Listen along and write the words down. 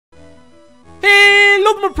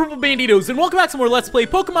Nothing but Purple Banditos, and welcome back to more Let's Play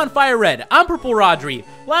Pokemon FireRed. I'm PurpleRodri.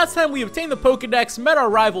 Last time we obtained the Pokedex, met our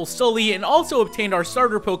rival Sully, and also obtained our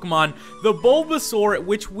starter Pokemon, the Bulbasaur,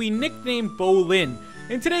 which we nicknamed Bolin.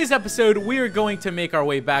 In today's episode, we are going to make our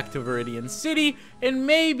way back to Viridian City, and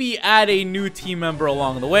maybe add a new team member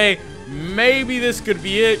along the way. Maybe this could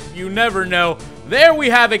be it, you never know. There we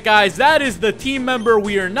have it, guys. That is the team member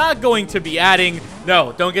we are not going to be adding.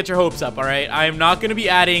 No, don't get your hopes up, alright? I am not going to be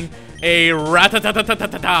adding a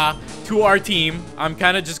Ratatatatata to our team. I'm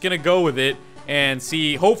kind of just gonna go with it and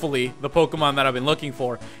see, hopefully, the Pokemon that I've been looking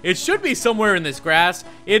for. It should be somewhere in this grass.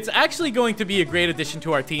 It's actually going to be a great addition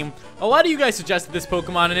to our team. A lot of you guys suggested this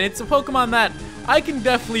Pokemon, and it's a Pokemon that I can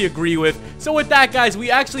definitely agree with. So with that, guys, we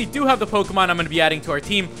actually do have the Pokemon I'm going to be adding to our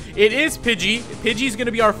team. It is Pidgey. Pidgey's going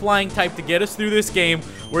to be our flying type to get us through this game.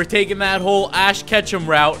 We're taking that whole Ash Ketchum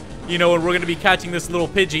route, you know, and we're going to be catching this little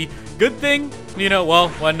Pidgey. Good thing, you know,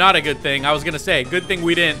 well, not a good thing. I was going to say, good thing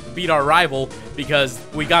we didn't beat our rival because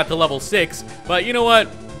we got to level 6. But you know what?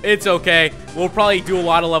 It's okay. We'll probably do a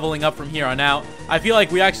lot of leveling up from here on out. I feel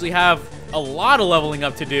like we actually have a lot of leveling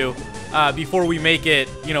up to do before we make it,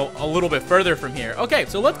 you know, a little bit further from here. Okay,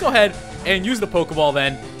 so let's go ahead and use the Pokeball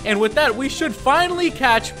then. And with that, we should finally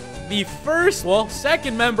catch the first, well,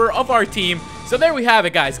 second member of our team. So there we have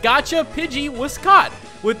it, guys. Gotcha, Pidgey was caught.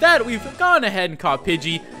 With that, we've gone ahead and caught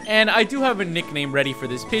Pidgey, and I do have a nickname ready for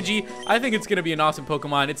this Pidgey. I think it's going to be an awesome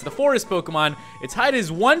Pokemon. It's the forest Pokemon. Its height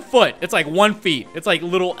is 1 foot. It's like 1 feet. It's like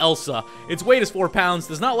little Elsa. Its weight is 4 pounds.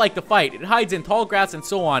 Does not like to fight. It hides in tall grass and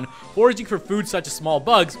so on, foraging for food such as small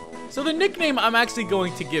bugs. So the nickname I'm actually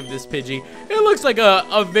going to give this Pidgey, it looks like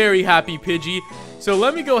a very happy Pidgey. So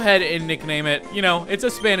let me go ahead and nickname it. You know, it's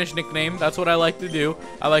a Spanish nickname. That's what I like to do.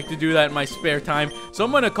 I like to do that in my spare time. So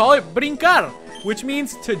I'm going to call it Brincar, which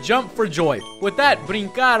means to jump for joy. With that,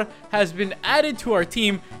 Brincar has been added to our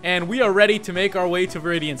team, and we are ready to make our way to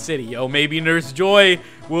Viridian City. Yo, maybe Nurse Joy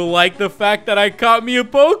will like the fact that I caught me a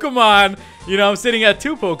Pokemon. You know, I'm sitting at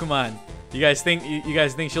 2 Pokemon. You guys think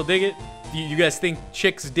she'll dig it? You guys think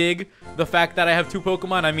chicks dig the fact that I have 2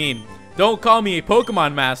 Pokemon? I mean, don't call me a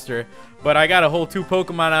Pokemon master, but I got a whole 2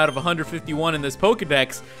 Pokemon out of 151 in this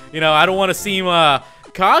Pokedex. You know, I don't want to seem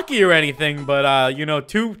cocky or anything, but you know,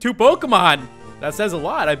 two Pokemon. That says a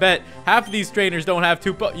lot. I bet half of these trainers don't have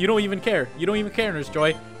 2 You don't even care. You don't even care, Nurse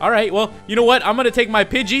Joy. All right, well, you know what? I'm going to take my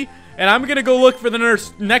Pidgey, and I'm going to go look for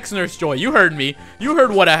the next Nurse Joy. You heard me. You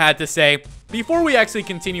heard what I had to say. Before we actually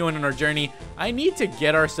continue on our journey, I need to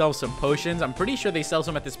get ourselves some potions. I'm pretty sure they sell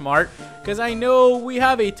some at this mart, because I know we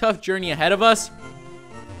have a tough journey ahead of us.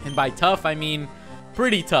 And by tough, I mean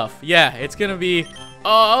pretty tough. Yeah, it's going to be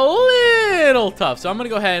a little tough. So I'm going to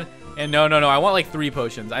go ahead and no, I want like 3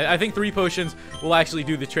 potions. I think 3 potions will actually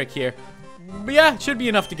do the trick here. But yeah, it should be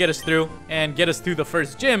enough to get us through and get us through the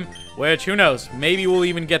first gym, which, who knows, maybe we'll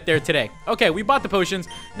even get there today. Okay, we bought the potions.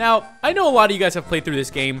 Now, I know a lot of you guys have played through this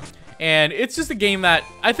game, and it's just a game that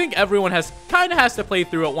I think everyone kind of has to play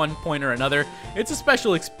through at one point or another. It's a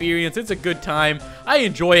special experience. It's a good time. I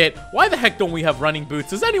enjoy it. Why the heck don't we have running boots?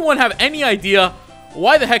 Does anyone have any idea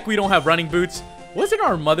why the heck we don't have running boots? Wasn't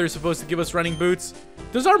our mother supposed to give us running boots?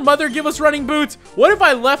 Does our mother give us running boots? What if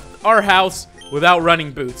I left our house without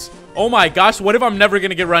running boots? Oh my gosh, what if I'm never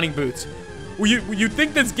gonna get running boots? You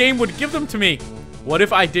think this game would give them to me? What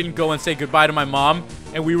if I didn't go and say goodbye to my mom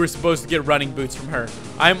and we were supposed to get running boots from her?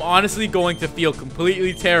 I'm honestly going to feel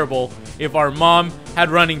completely terrible if our mom had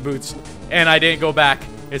running boots and I didn't go back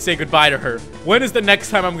and say goodbye to her. When is the next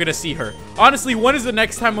time I'm gonna see her? Honestly, when is the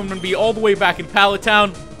next time I'm gonna be all the way back in Pallet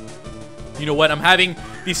Town? You know what? I'm having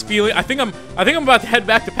these feelings. I think I'm about to head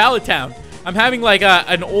back to Pallet Town. I'm having like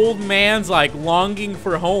an old man's like longing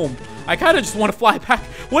for home. I kind of just want to fly back.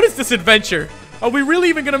 What is this adventure? Are we really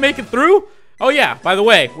even gonna make it through? Oh yeah, by the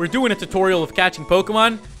way, we're doing a tutorial of catching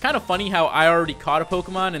Pokemon. Kind of funny how I already caught a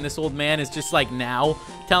Pokemon and this old man is just like now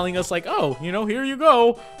telling us like, oh, you know, here you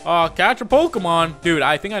go. Catch a Pokemon. Dude,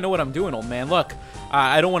 I think I know what I'm doing, old man. Look.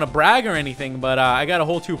 I don't want to brag or anything, but I got a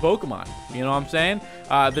whole 2 Pokemon. You know what I'm saying?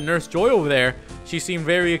 The Nurse Joy over there, she seemed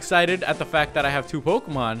very excited at the fact that I have 2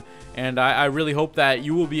 Pokemon. And I really hope that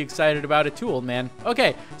you will be excited about it too, old man.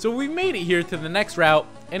 Okay, so we made it here to the next route.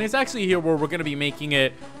 And it's actually here where we're going to be making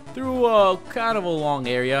it through kind of a long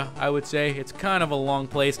area, I would say. It's kind of a long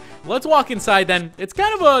place. Let's walk inside then. It's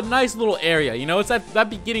kind of a nice little area. You know, it's that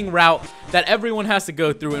beginning route that everyone has to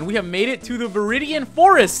go through. And we have made it to the Viridian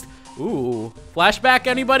Forest. Ooh, flashback,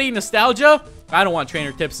 anybody? Nostalgia? I don't want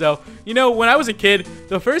trainer tips though. You know, when I was a kid,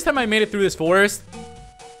 the first time I made it through this forest,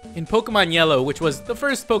 in Pokemon Yellow, which was the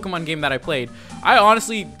first Pokemon game that I played, I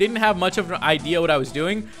honestly didn't have much of an idea what I was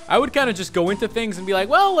doing. I would kind of just go into things and be like,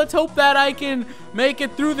 well, let's hope that I can make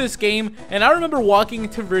it through this game. And I remember walking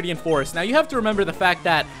into Viridian Forest. Now, you have to remember the fact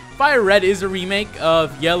that FireRed is a remake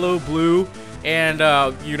of Yellow, Blue, and,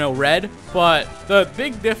 you know, Red. But the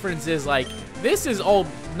big difference is, like, this is all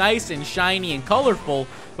nice and shiny and colorful.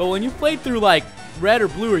 But when you played through, like, Red or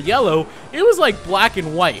Blue or Yellow, it was, like, black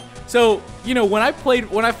and white. So, you know, when I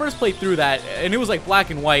first played through that, and it was like black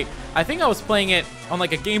and white, I think I was playing it on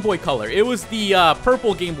like a Game Boy Color. It was the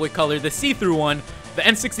purple Game Boy Color, the see-through one. The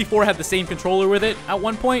N64 had the same controller with it at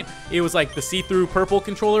one point. It was like the see-through purple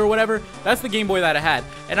controller or whatever. That's the Game Boy that I had.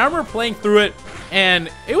 And I remember playing through it, and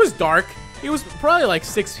it was dark. It was probably like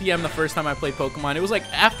 6 p.m. the first time I played Pokemon. It was like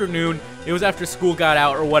afternoon. It was after school got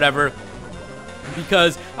out or whatever.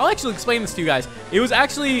 Because, I'll actually explain this to you guys. It was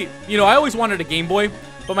actually, you know, I always wanted a Game Boy,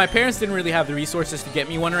 but my parents didn't really have the resources to get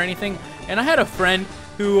me one or anything. And I had a friend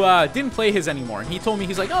who didn't play his anymore. And he told me,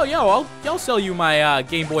 he's like, oh, yo, I'll sell you my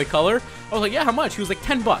Game Boy Color. I was like, yeah, how much? He was like,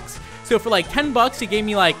 10 bucks. So for like 10 bucks, he gave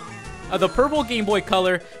me like the purple Game Boy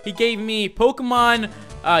Color. He gave me Pokemon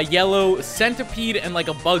Yellow, Centipede, and like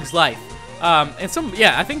a Bug's Life. And some,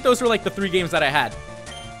 yeah, I think those were like the 3 games that I had.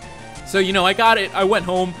 So, you know, I got it. I went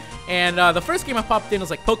home. And the first game I popped in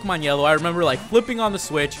was like Pokemon Yellow. I remember like flipping on the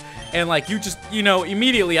Switch. And like you know,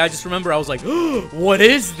 immediately I just remember I was like, oh, what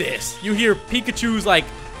is this? You hear Pikachu's like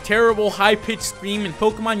terrible high-pitched scream in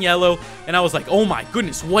Pokemon Yellow. And I was like, oh my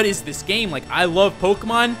goodness, what is this game? Like, I love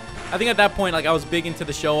Pokemon. I think at that point, like, I was big into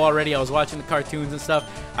the show already. I was watching the cartoons and stuff.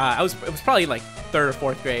 It was probably like 3rd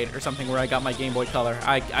or 4th grade or something where I got my Game Boy Color.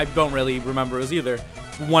 I don't really remember. It was either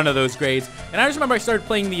one of those grades. And I just remember I started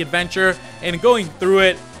playing the adventure and going through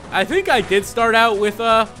it. I think I did start out with,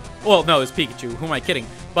 well, no, it was Pikachu. Who am I kidding?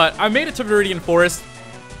 But I made it to Viridian Forest,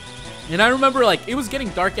 and I remember, like, it was getting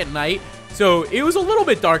dark at night, so it was a little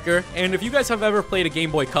bit darker, and if you guys have ever played a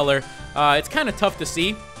Game Boy Color, it's kind of tough to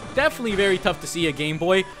see. Definitely very tough to see a Game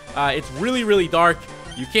Boy. It's really, really dark.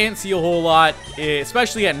 You can't see a whole lot,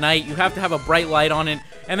 especially at night. You have to have a bright light on it,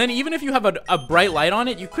 and then even if you have a bright light on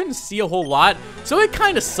it, you couldn't see a whole lot, so it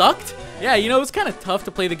kind of sucked. Yeah, you know, it was kind of tough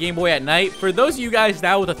to play the Game Boy at night. For those of you guys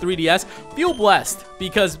now with a 3DS, feel blessed,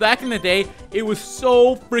 because back in the day, it was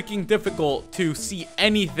so freaking difficult to see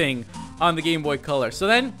anything on the Game Boy Color. So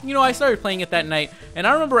then, you know, I started playing it that night, and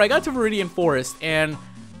I remember I got to Viridian Forest, and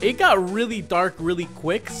it got really dark really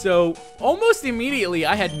quick, so almost immediately,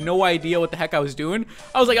 I had no idea what the heck I was doing.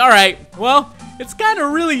 I was like, alright, well, it's kind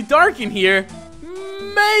of really dark in here.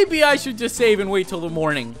 Maybe I should just save and wait till the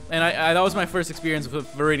morning. And that was my first experience with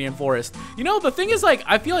Viridian Forest. You know, the thing is, like,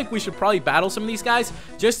 I feel like we should probably battle some of these guys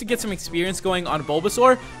just to get some experience going on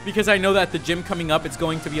Bulbasaur, because I know that the gym coming up, it's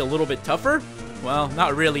going to be a little bit tougher. Well,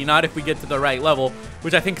 not really, not if we get to the right level,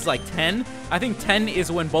 which I think is like 10. I think 10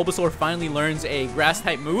 is when Bulbasaur finally learns a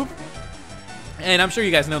grass-type move. And I'm sure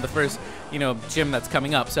you guys know the first, you know, gym that's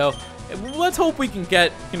coming up. So let's hope we can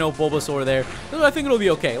get, you know, Bulbasaur there. I think it'll be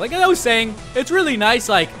okay. Like I was saying, it's really nice,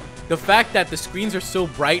 like, the fact that the screens are so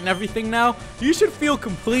bright and everything now. You should feel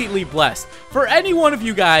completely blessed. For any one of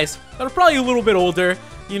you guys that are probably a little bit older,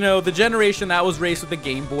 you know, the generation that was raised with the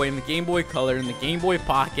Game Boy and the Game Boy Color and the Game Boy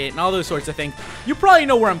Pocket and all those sorts of things, you probably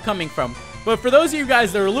know where I'm coming from. But for those of you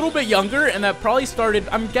guys that are a little bit younger and that probably started,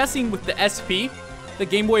 I'm guessing, with the SP, the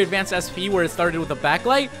Game Boy Advance SP, where it started with a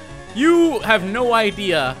backlight, you have no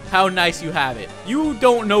idea how nice you have it. You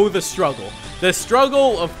don't know the struggle. The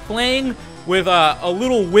struggle of playing with a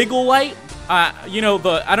little wiggle light. You know,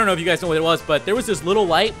 I don't know if you guys know what it was, but there was this little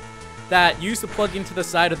light that used to plug into the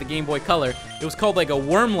side of the Game Boy Color. It was called like a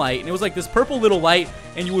worm light, and it was like this purple little light,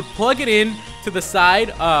 and you would plug it in to the side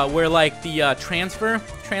where like the transfer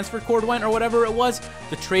cord went or whatever it was,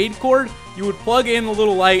 the trade cord. You would plug in the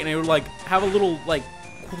little light, and it would like have a little like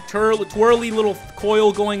twirly little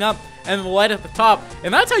coil going up, and the light at the top,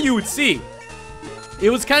 and that's how you would see. It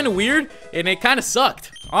was kind of weird, and it kind of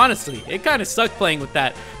sucked. Honestly, it kind of sucked playing with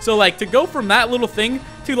that. So like, to go from that little thing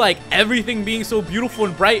to like everything being so beautiful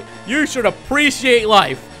and bright, you should appreciate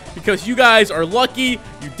life, because you guys are lucky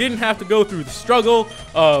you didn't have to go through the struggle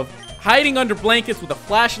of hiding under blankets with a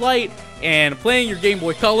flashlight and playing your Game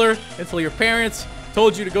Boy Color until your parents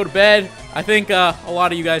told you to go to bed. I think a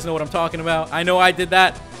lot of you guys know what I'm talking about. I know I did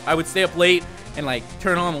that. I would stay up late and like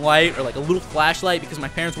turn on the light or like a little flashlight, because my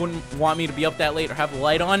parents wouldn't want me to be up that late or have the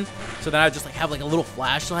light on. So then I'd just like have like a little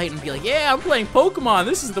flashlight and be like, yeah, I'm playing Pokemon.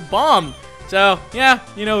 This is the bomb. So yeah,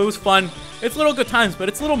 you know, it was fun. It's little good times, but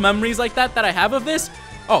it's little memories like that that I have of this.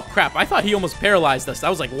 Oh crap, I thought he almost paralyzed us. I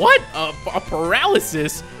was like, what? A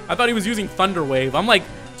paralysis? I thought he was using Thunder Wave. I'm like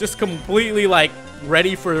just completely like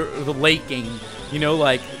ready for the late game. You know,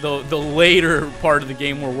 like the later part of the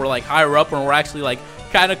game where we're like higher up and we're actually like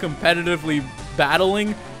kind of competitively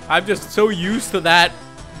battling. I'm just so used to that,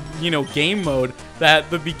 you know, game mode that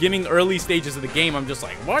the beginning early stages of the game, I'm just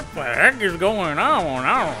like, what the heck is going on?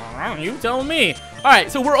 I don't know, you tell me. All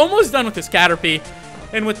right, so we're almost done with this Caterpie.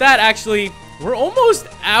 And with that, actually, we're almost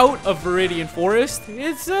out of Viridian Forest.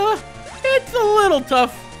 It's a little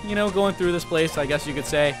tough, you know, going through this place, I guess you could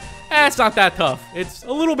say. It's not that tough. It's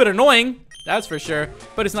a little bit annoying, that's for sure,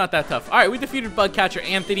 but it's not that tough. All right, we defeated bug catcher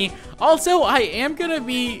Anthony. Also, I am going to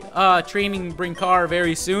be training Brinkar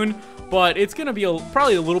very soon, but it's going to be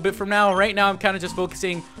probably a little bit from now. Right now, I'm kind of just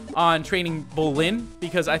focusing on training Bolin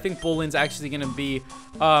because I think Bolin's actually going to be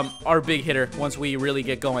our big hitter once we really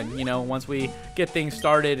get going. You know, once we get things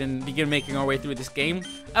started and begin making our way through this game,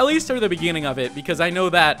 at least through the beginning of it, because I know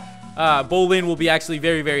that Bolin will be actually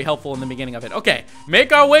very, very helpful in the beginning of it. Okay,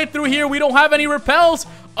 make our way through here. We don't have any repels.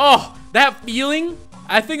 Oh, that feeling,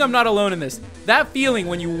 I think I'm not alone in this. That feeling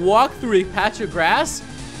when you walk through a patch of grass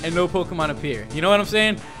and no Pokemon appear. You know what I'm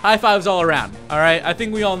saying? High fives all around. All right, I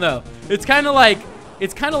think we all know. It's kind of like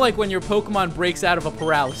when your Pokemon breaks out of a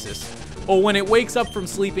paralysis, or when it wakes up from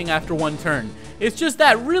sleeping after one turn. It's just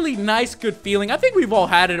that really nice, good feeling. I think we've all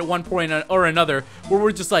had it at one point or another where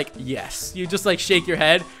we're just like, yes. You just like shake your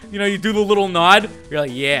head. You know, you do the little nod. You're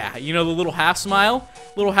like, yeah. You know, the little half smile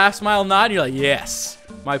nod. You're like, yes.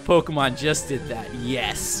 My Pokemon just did that.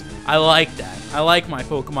 Yes. I like that. I like my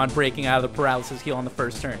Pokemon breaking out of the paralysis heal on the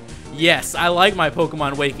first turn. Yes. I like my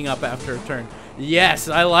Pokemon waking up after a turn. Yes,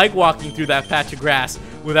 I like walking through that patch of grass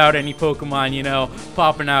without any Pokemon, you know,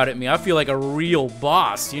 popping out at me. I feel like a real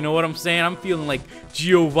boss, you know what I'm saying? I'm feeling like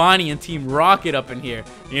Giovanni and Team Rocket up in here.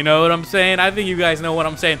 You know what I'm saying? I think you guys know what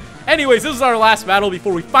I'm saying. Anyways, this is our last battle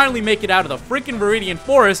before we finally make it out of the freaking Viridian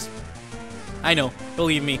Forest. I know,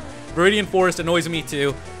 believe me, Viridian Forest annoys me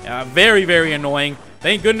too. Very, very annoying.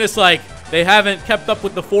 Thank goodness, like, they haven't kept up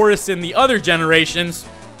with the forests in the other generations.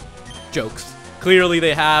 Jokes. Clearly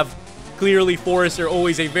they have. Clearly, forests are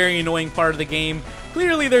always a very annoying part of the game.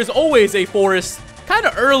 Clearly, there's always a forest kind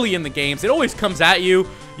of early in the games. It always comes at you.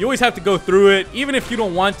 You always have to go through it, even if you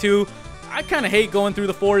don't want to. I kind of hate going through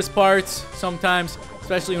the forest parts sometimes,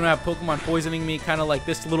 especially when I have Pokemon poisoning me, kind of like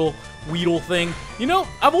this little Weedle thing. You know,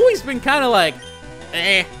 I've always been kind of like,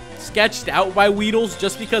 sketched out by Weedles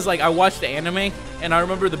just because, like, I watched the anime, and I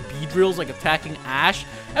remember the Beedrills, like, attacking Ash.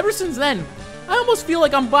 Ever since then, I almost feel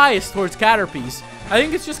like I'm biased towards Caterpies. I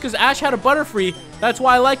think it's just because Ash had a Butterfree, that's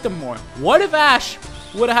why I like them more. What if Ash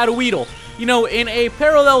would have had a Weedle? You know, in a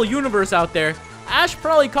parallel universe out there, Ash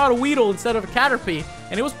probably caught a Weedle instead of a Caterpie,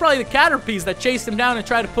 and it was probably the Caterpies that chased him down and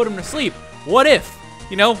tried to put him to sleep. What if?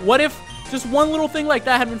 You know, what if just one little thing like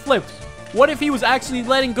that had been flipped? What if he was actually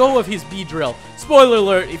letting go of his Beedrill? Spoiler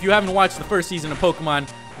alert, if you haven't watched the first season of Pokemon,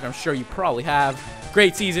 which I'm sure you probably have.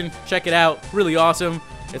 Great season, check it out, really awesome.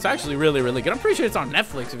 It's actually really, really good. I'm pretty sure it's on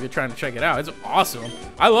Netflix if you're trying to check it out. It's awesome.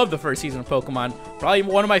 I love the first season of Pokemon. Probably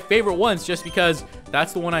one of my favorite ones just because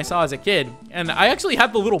that's the one I saw as a kid. And I actually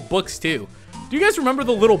have the little books too. Do you guys remember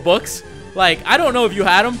the little books? Like, I don't know if you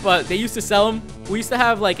had them, but they used to sell them. We used to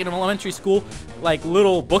have, like, in elementary school, like,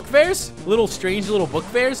 little book fairs. Little strange little book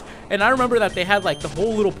fairs. And I remember that they had, like, the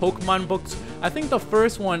whole little Pokemon books. I think the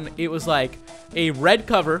first one, it was, like, a red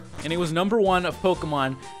cover. And it was #1 of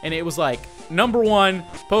Pokemon. And it was, like, #1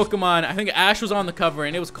 Pokemon. I think Ash was on the cover.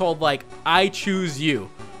 And it was called, like, I Choose You.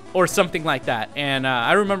 Or something like that. And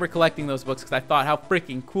I remember collecting those books because I thought how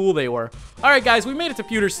freaking cool they were. Alright, guys. We made it to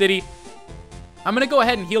Pewter City. I'm going to go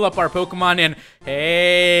ahead and heal up our Pokemon, and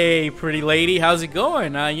hey, pretty lady, how's it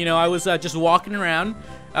going? You know, I was just walking around.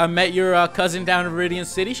 I met your cousin down in Viridian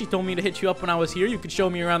City. She told me to hit you up when I was here. You could show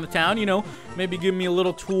me around the town, you know, maybe give me a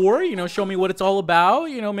little tour, you know, show me what it's all about,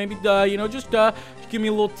 you know, maybe, you know, just give me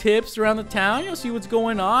a little tips around the town, you know, see what's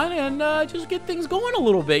going on, and just get things going a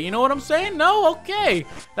little bit, you know what I'm saying? No? Okay.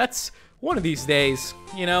 That's one of these days,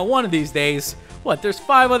 you know, one of these days. What, there's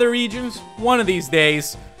 5 other regions? One of these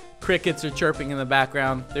days. Crickets are chirping in the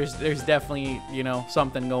background. There's definitely, you know,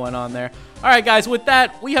 something going on there. All right, guys, with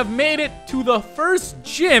that, we have made it to the first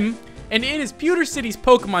gym, and it is Pewter City's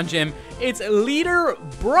Pokemon gym. It's Leader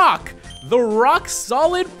Brock, the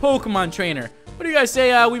rock-solid Pokemon trainer. What do you guys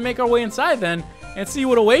say we make our way inside then and see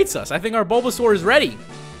what awaits us? I think our Bulbasaur is ready.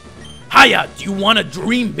 Hiya, do you want to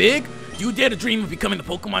dream big? Do you dare to dream of becoming the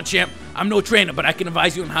Pokemon champ? I'm no trainer, but I can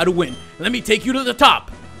advise you on how to win. Let me take you to the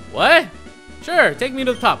top. What? Sure, take me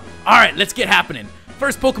to the top. Alright, let's get happening.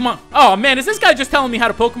 First Pokemon. Oh, man, is this guy just telling me how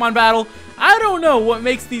to Pokemon battle? I don't know what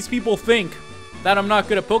makes these people think that I'm not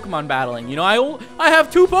good at Pokemon battling. You know, I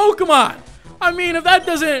have 2 Pokemon. I mean, if that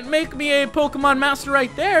doesn't make me a Pokemon master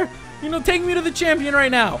right there, You know, take me to the champion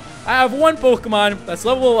right now. I have one Pokemon that's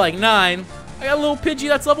level like 9. I got a little Pidgey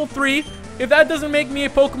that's level 3. If that doesn't make me a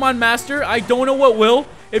Pokemon master, I don't know what will.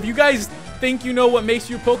 If you guys think you know what makes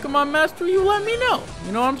you a Pokemon master, you let me know.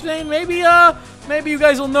 You know what I'm saying? Maybe you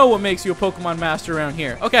guys will know what makes you a Pokemon master around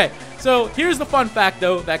here. Okay, so here's the fun fact,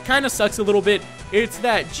 though, that kind of sucks a little bit. It's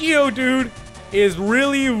that Geodude is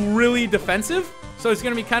really, really defensive. So it's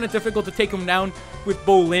going to be kind of difficult to take him down with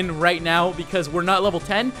Bolin right now because we're not level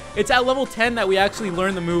 10. It's at level 10 that we actually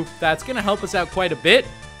learn the move that's going to help us out quite a bit.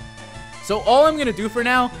 So all I'm going to do for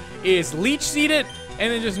now is Leech Seed it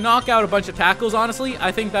and then just knock out a bunch of tackles, honestly.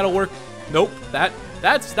 I think that'll work. Nope,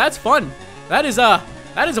 that's fun. That is a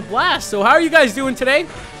blast. So how are you guys doing today?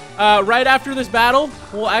 Right after this battle,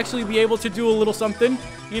 we'll actually be able to do a little something.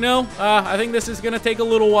 You know, I think this is going to take a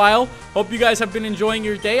little while. Hope you guys have been enjoying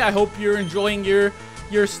your day. I hope you're enjoying your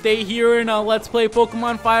stay here in Let's Play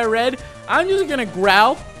Pokemon FireRed. I'm just going to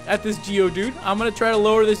growl at this Geodude. I'm going to try to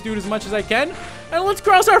lower this dude as much as I can. And let's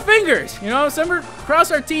cross our fingers. You know,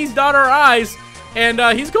 cross our T's, dot our I's. And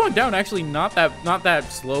he's going down actually not that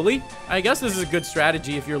slowly. I guess this is a good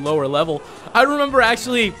strategy if you're lower level. I remember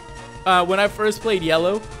actually when I first played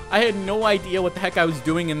Yellow, I had no idea what the heck I was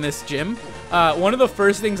doing in this gym. One of the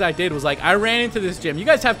first things I did was like I ran into this gym. You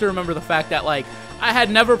guys have to remember the fact that like I had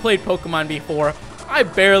never played Pokemon before. I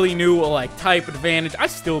barely knew what like type advantage. I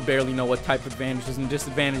still barely know what type advantages and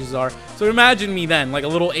disadvantages are. So imagine me then, like a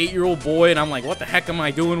little 8-year-old boy, and I'm like, what the heck am I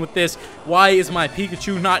doing with this? Why is my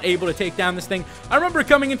Pikachu not able to take down this thing? I remember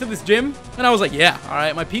coming into this gym, and I was like, yeah, all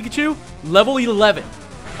right, my Pikachu, level 11.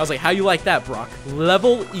 I was like, how you like that, Brock?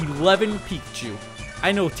 Level 11 Pikachu.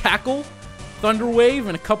 I know Tackle, Thunder Wave,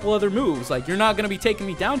 and a couple other moves. Like, you're not going to be taking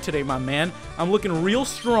me down today, my man. I'm looking real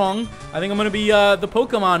strong. I think I'm going to be the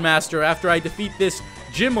Pokemon Master after I defeat this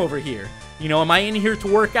gym over here. You know, am I in here to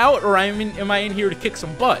work out, or am I in here to kick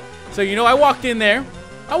some butt? So, you know, I walked in there.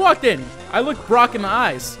 I looked Brock in the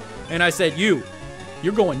eyes, and I said, you're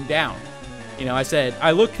going down. You know,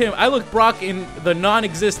 I looked Brock in the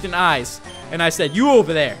non-existent eyes, and I said, you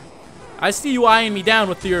over there. I see you eyeing me down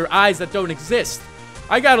with your eyes that don't exist.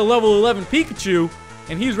 I got a level 11 Pikachu,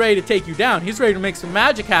 and he's ready to take you down. He's ready to make some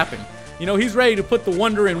magic happen. You know, he's ready to put the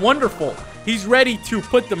wonder in wonderful. He's ready to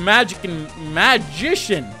put the magic in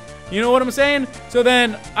magician. You know what I'm saying? So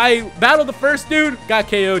then I battled the first dude, got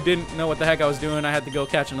KO'd, didn't know what the heck I was doing. I had to go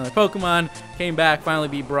catch another Pokemon, came back, finally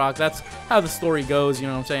beat Brock. That's how the story goes, you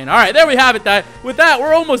know what I'm saying? All right, there we have it. With that,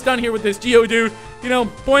 we're almost done here with this Geodude. You know,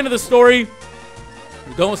 point of the story,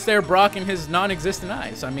 don't stare Brock in his non-existent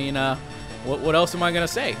eyes. I mean, what else am I going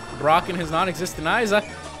to say? Brock in his non-existent eyes,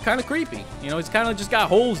 kind of creepy. You know, he's kind of just got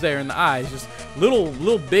holes there in the eyes. Just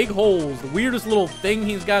little big holes. The weirdest little thing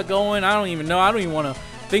he's got going. I don't even know. I don't even want to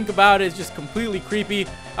think about it. It's just completely creepy.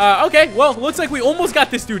 Okay, well, looks like we almost got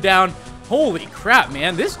this dude down. Holy crap,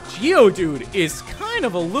 man. This Geodude is kind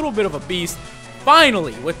of a little bit of a beast.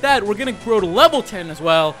 Finally, with that, we're going to grow to level 10 as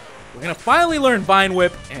well. We're going to finally learn Vine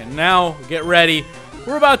Whip. And now, get ready.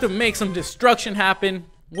 We're about to make some destruction happen.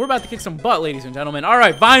 We're about to kick some butt, ladies and gentlemen. All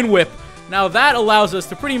right, Vine Whip. Now that allows us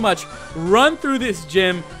to pretty much run through this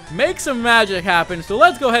gym, make some magic happen. So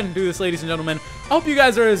let's go ahead and do this, ladies and gentlemen. I hope you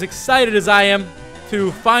guys are as excited as I am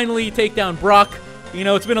to finally take down Brock. You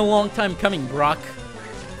know, it's been a long time coming, Brock.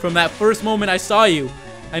 From that first moment I saw you,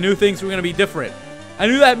 I knew things were going to be different. I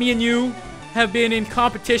knew that me and you have been in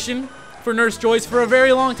competition for Nurse Joyce for a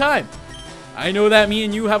very long time. I know that me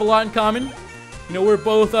and you have a lot in common. You know, we're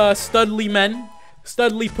both studly men.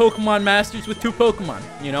 Studly Pokemon masters with 2 Pokemon,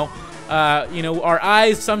 you know, our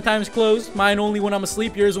eyes sometimes closed, mine only when I'm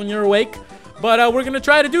asleep, yours when you're awake, but we're going to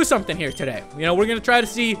try to do something here today. You know, we're going to try to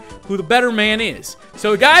see who the better man is.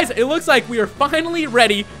 So guys, it looks like we are finally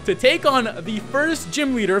ready to take on the first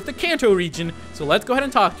gym leader of the Kanto region, so let's go ahead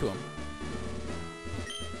and talk to him.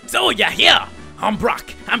 So you're here. I'm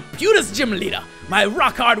Brock. I'm Pewter's gym leader. My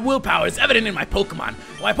rock-hard willpower is evident in my Pokemon.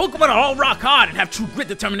 My Pokemon are all rock-hard and have true grit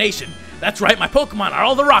determination. That's right, my Pokemon are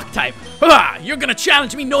all the rock type. Ha! You're gonna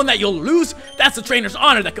challenge me knowing that you'll lose? That's the trainer's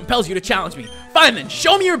honor that compels you to challenge me. Fine then,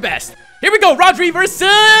 show me your best. Here we go, Rodri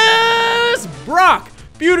versus Brock.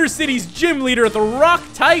 Pewter City's gym leader, the rock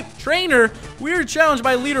type trainer. We're challenged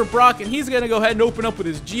by leader Brock, and he's gonna go ahead and open up with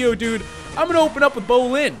his Geodude. I'm gonna open up with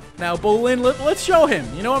Bolin. Now, Bolin, let's show him.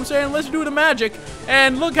 You know what I'm saying? Let's do the magic.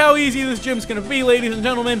 And look how easy this gym's gonna be, ladies and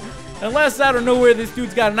gentlemen. Unless out of nowhere this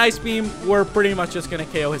dude's got an Ice Beam, we're pretty much just gonna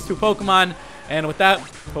KO his 2 Pokemon. And with that,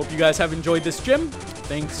 hope you guys have enjoyed this gym.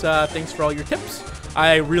 Thanks for all your tips.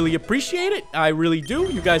 I really appreciate it. I really do.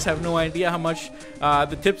 You guys have no idea how much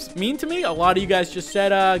the tips mean to me. A lot of you guys just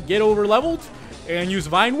said get over leveled and use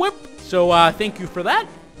Vine Whip. So thank you for that.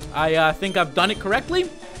 I think I've done it correctly.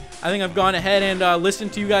 I think I've gone ahead and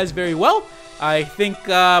listened to you guys very well. I think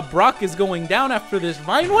Brock is going down after this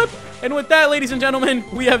Vine Whip. And with that, ladies and gentlemen,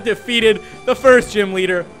 we have defeated the first gym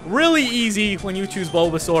leader. Really easy when you choose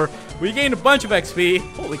Bulbasaur. We gained a bunch of XP.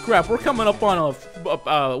 Holy crap, we're coming up on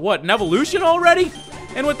an evolution already?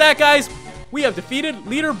 And with that, guys, we have defeated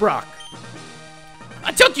Leader Brock.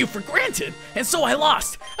 I took you for granted, and so I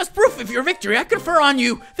lost. As proof of your victory, I confer on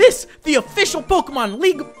you this, the official Pokemon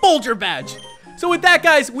League Boulderbadge. So with that,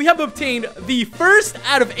 guys, we have obtained the first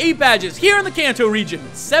out of 8 badges here in the Kanto region.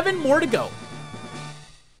 7 more to go.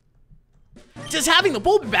 Just having the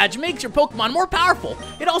Boulderbadge makes your Pokemon more powerful.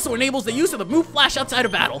 It also enables the use of the Move Flash outside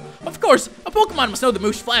of battle. Of course, a Pokemon must know the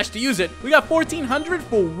Move Flash to use it. We got 1400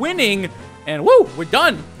 for winning, and woo, we're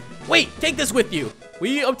done. Wait, take this with you.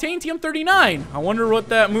 We obtained TM39. I wonder what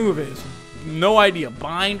that move is. No idea.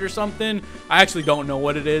 Bind or something? I actually don't know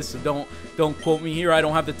what it is, so don't quote me here. I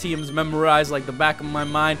don't have the TMs memorized like the back of my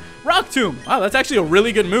mind. Rock Tomb. Wow, that's actually a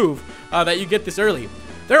really good move that you get this early.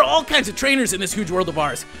 There are all kinds of trainers in this huge world of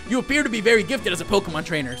ours. You appear to be very gifted as a Pokemon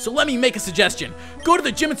trainer, so let me make a suggestion. Go to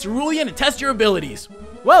the gym at Cerulean and test your abilities.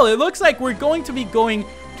 Well, it looks like we're going to be going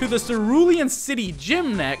to the Cerulean City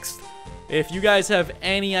Gym next. If you guys have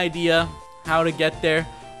any idea how to get there,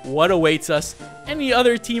 what awaits us, any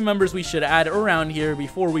other team members we should add around here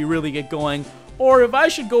before we really get going, or if I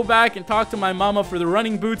should go back and talk to my mama for the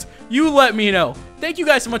running boots, you let me know. Thank you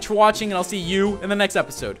guys so much for watching, and I'll see you in the next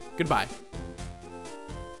episode. Goodbye.